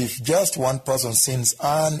 but if just one person sins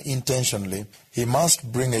unintentionally, he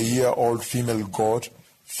must bring a year-old female goat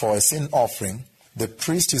for a sin offering. The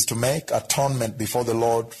priest is to make atonement before the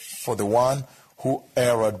Lord for the one who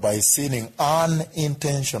erred by sinning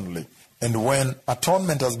unintentionally. And when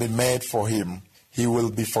atonement has been made for him, he will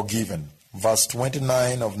be forgiven. Verse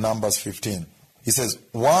 29 of Numbers 15. He says,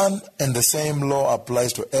 one and the same law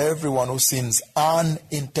applies to everyone who sins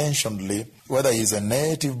unintentionally, whether he is a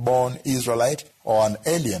native-born Israelite or an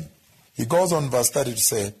alien. He goes on verse 30 to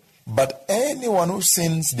say, but anyone who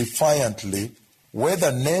sins defiantly,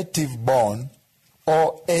 whether native-born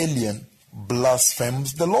or alien,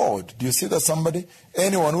 blasphemes the Lord. Do you see that, somebody?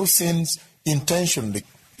 Anyone who sins intentionally,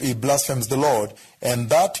 he blasphemes the Lord, and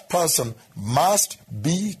that person must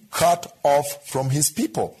be cut off from his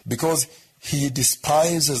people, because he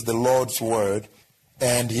despises the Lord's word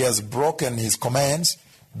and he has broken his commands.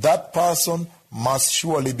 That person must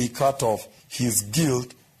surely be cut off. His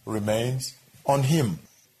guilt remains on him.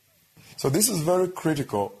 So this is very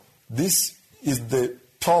critical. This is the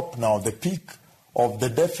top now, the peak of the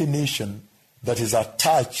definition that is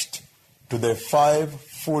attached to the 5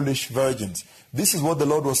 foolish virgins. This is what the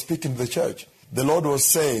Lord was speaking to the church. The Lord was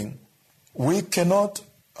saying, we cannot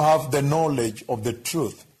have the knowledge of the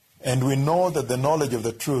truth. And we know that the knowledge of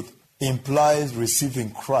the truth implies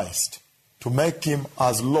receiving Christ, to make him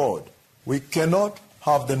as Lord. We cannot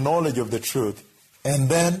have the knowledge of the truth and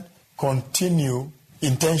then continue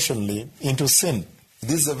intentionally into sin.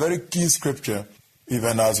 This is a very key scripture,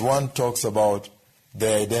 even as one talks about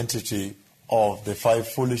the identity of the 5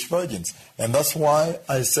 foolish virgins. And that's why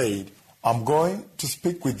I said, I'm going to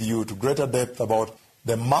speak with you to greater depth about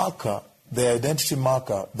the marker, the identity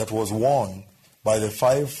marker that was worn by the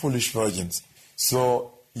 5 foolish virgins.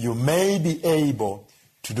 So you may be able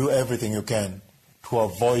to do everything you can to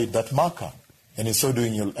avoid that marker. And in so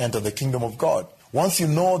doing, you'll enter the kingdom of God. Once you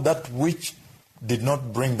know that which did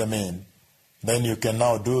not bring them in, then you can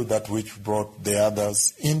now do that which brought the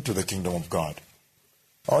others into the kingdom of God.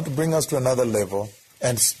 I want to bring us to another level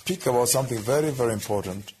and speak about something very, very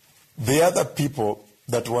important. The other people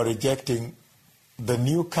that were rejecting the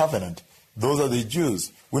new covenant, those are the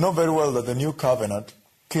Jews. We know very well that the new covenant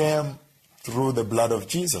came through the blood of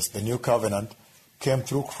Jesus. The new covenant came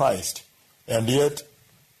through Christ. And yet,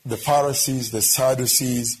 the Pharisees, the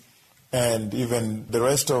Sadducees, and even the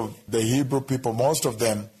rest of the Hebrew people, most of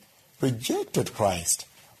them rejected Christ.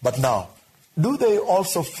 But now, do they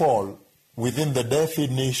also fall within the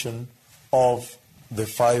definition of the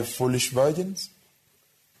 5 foolish virgins?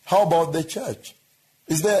 How about the church?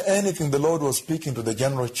 Is there anything the Lord was speaking to the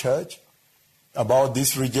general church about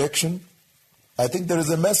this rejection? I think there is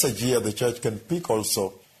a message here the church can pick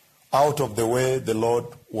also out of the way the Lord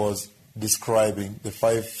was describing the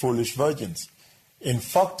 5 foolish virgins. In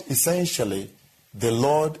fact, essentially, the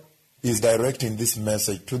Lord is directing this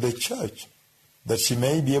message to the church, that she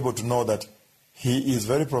may be able to know that he is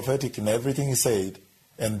very prophetic in everything he said,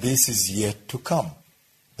 and this is yet to come.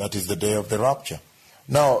 That is the day of the rapture.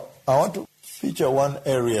 Now, I want to feature one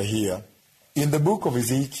area here. In the book of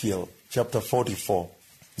Ezekiel, chapter 44,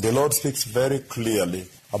 the Lord speaks very clearly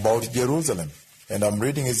about Jerusalem. And I'm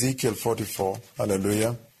reading Ezekiel 44,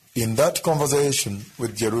 hallelujah. In that conversation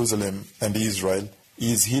with Jerusalem and Israel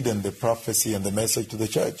is hidden the prophecy and the message to the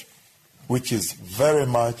church, which is very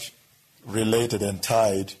much related and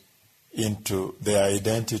tied into the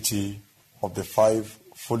identity of the 5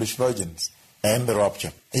 foolish virgins and the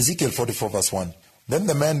rapture. Ezekiel 44 verse 1. Then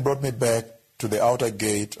the man brought me back to the outer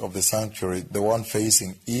gate of the sanctuary, the one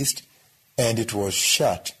facing east, and it was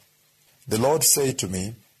shut. The Lord said to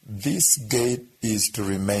me, this gate is to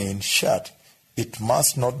remain shut. It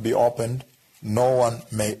must not be opened. No one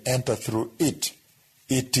may enter through it.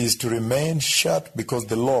 It is to remain shut because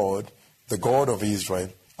the Lord, the God of Israel,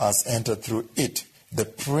 has entered through it. The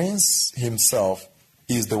prince himself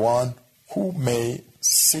is the one who may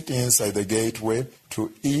sit inside the gateway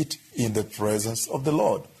to eat in the presence of the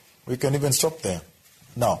Lord. We can even stop there.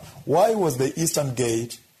 Now, why was the eastern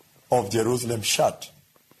gate of Jerusalem shut?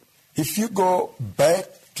 If you go back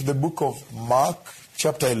to the book of Mark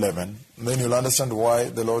chapter 11, then you'll understand why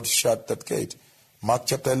the Lord shut that gate. Mark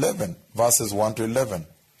chapter 11, verses 1 to 11.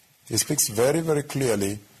 He speaks very, very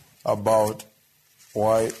clearly about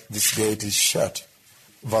why this gate is shut.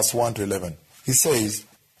 Verse 1 to 11. He says,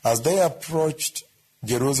 as they approached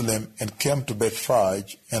Jerusalem and came to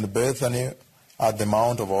Bethphage and Bethany at the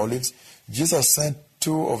Mount of Olives, Jesus sent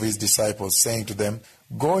 2 of his disciples, saying to them,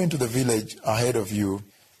 go into the village ahead of you,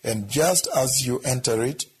 and just as you enter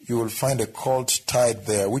it, you will find a colt tied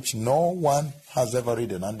there, which no one has ever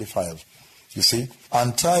ridden undefiled. You see,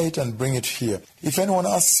 untie it and bring it here. If anyone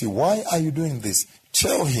asks you, why are you doing this?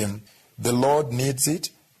 Tell him the Lord needs it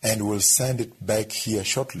and will send it back here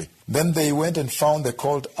shortly. Then they went and found the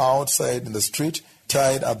colt outside in the street,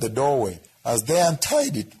 tied at the doorway. As they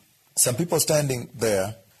untied it, some people standing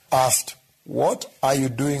there asked, what are you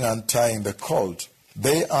doing untying the colt?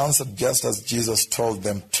 They answered just as Jesus told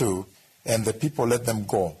them to, and the people let them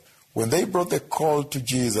go. When they brought the colt to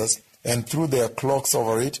Jesus and threw their cloaks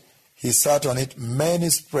over it, he sat on it. Many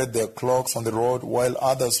spread their cloaks on the road, while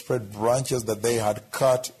others spread branches that they had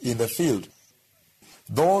cut in the field.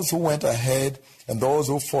 Those who went ahead and those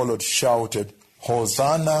who followed shouted,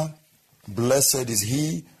 Hosanna, blessed is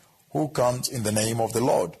he who comes in the name of the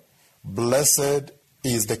Lord. Blessed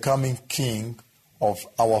is the coming King of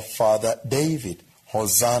our father David.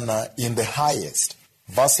 Hosanna in the highest.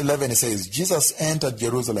 Verse 11, he says, Jesus entered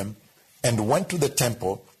Jerusalem and went to the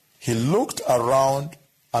temple. He looked around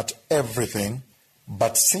at everything,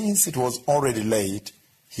 but since it was already late,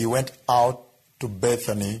 he went out to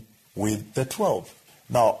Bethany with the 12.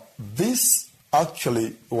 Now, this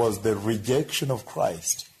actually was the rejection of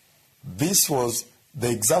Christ. This was the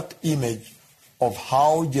exact image of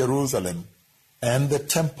how Jerusalem and the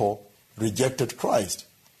temple rejected Christ.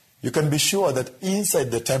 You can be sure that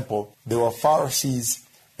inside the temple there were Pharisees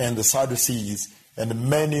and the Sadducees and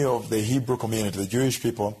many of the Hebrew community, the Jewish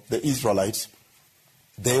people, the Israelites.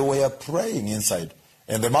 They were praying inside.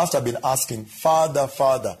 And they must have been asking, Father,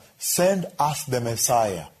 Father, send us the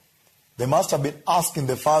Messiah. They must have been asking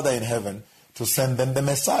the Father in heaven to send them the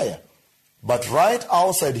Messiah. But right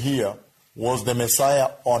outside here was the Messiah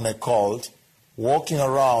on a colt, walking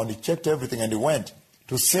around. He checked everything and he went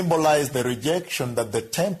to symbolize the rejection that the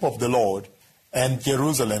temple of the Lord and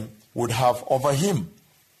Jerusalem would have over him.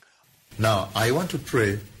 Now, I want to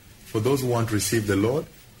pray for those who want to receive the Lord.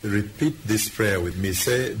 Repeat this prayer with me.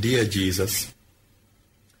 Say, Dear Jesus,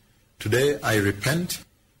 today I repent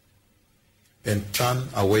and turn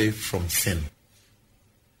away from sin.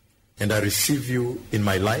 And I receive you in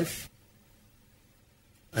my life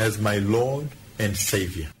as my Lord and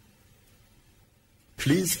Savior.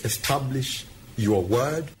 Please establish your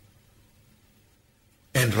word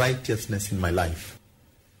and righteousness in my life.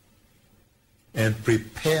 And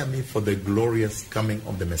prepare me for the glorious coming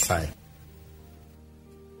of the Messiah.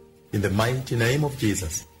 In the mighty name of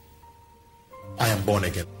Jesus, I am born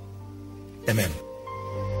again. Amen.